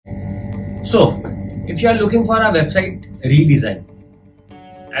So, if you are looking for a website redesign,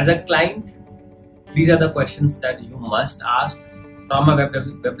 as a client, these are the questions that you must ask from a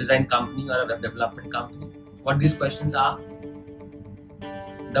web design company or a web development company. What these questions are?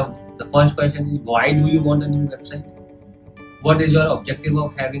 The first question is, why do you want a new website? What is your objective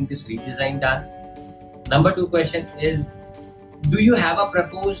of having this redesign done? Number two question is, do you have a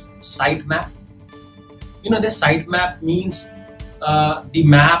proposed sitemap? You know, this sitemap means the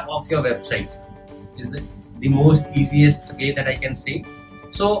map of your website is the most easiest way that I can say.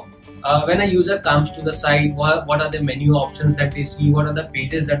 So when a user comes to the site, what are the menu options that they see? What are the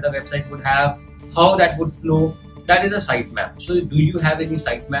pages that the website would have? How that would flow? That is a sitemap. So do you have any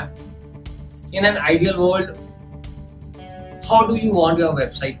sitemap? In an ideal world, how do you want your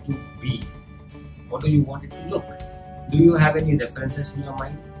website to be? What do you want it to look? Do you have any references in your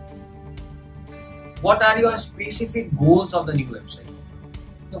mind? What are your specific goals of the new website?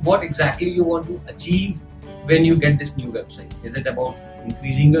 What exactly you want to achieve when you get this new website? Is it about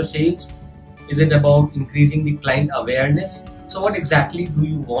increasing your sales? Is it about increasing the client awareness? So what exactly do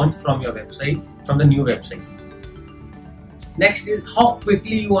you want from your website, from the new website? Next is, how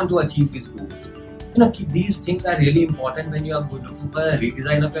quickly you want to achieve these goals. You know, these things are really important when you are looking for a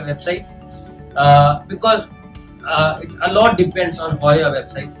redesign of your website, because a lot depends on how your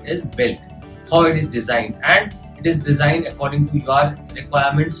website is built, how it is designed, and it is designed according to your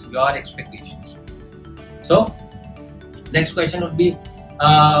requirements, your expectations. So next question would be,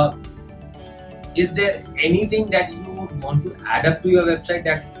 is there anything that you would want to add up to your website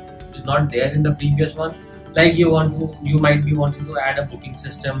that is not there in the previous one? Like you might be wanting to add a booking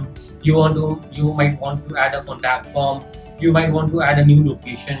system, you might want to add a contact form, you might want to add a new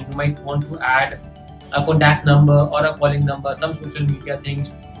location, you might want to add a contact number or a calling number, some social media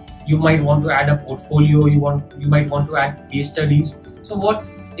things. You might want to add a portfolio, you might want to add case studies. So what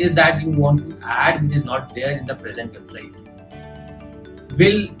is that you want to add which is not there in the present website?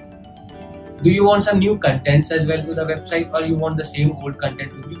 Do you want some new contents as well to the website, or you want the same old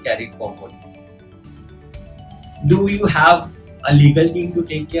content to be carried forward? Do you have a legal team to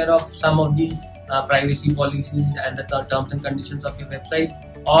take care of some of the privacy policies and the terms and conditions of your website,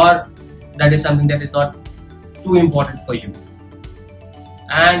 or that is something that is not too important for you?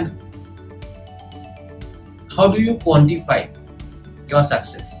 And how do you quantify your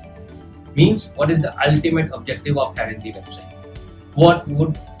success? Means, what is the ultimate objective of having the website? What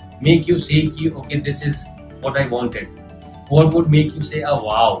would make you say, okay, this is what I wanted? What would make you say, oh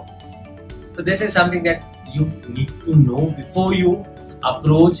wow? So this is something that you need to know before you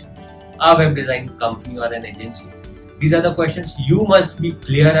approach a web design company or an agency. These are the questions you must be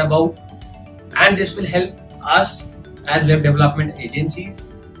clear about, and this will help us as web development agencies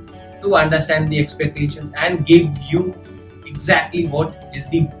to understand the expectations and give you exactly what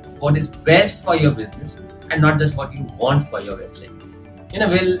is best for your business, and not just what you want for your website. You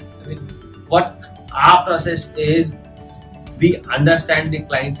know, what our process is, we understand the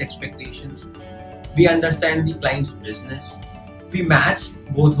client's expectations, we understand the client's business, we match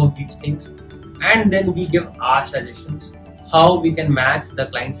both of these things, and then we give our suggestions how we can match the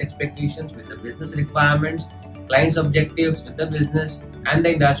client's expectations with the business requirements, client's objectives with the business and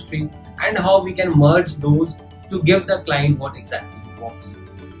the industry, and how we can merge those to give the client what exactly he wants.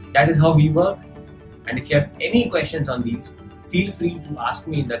 That is how we work. And if you have any questions on these, feel free to ask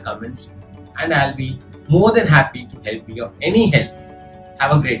me in the comments, and I'll be more than happy to help you of any help.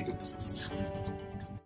 Have a great day.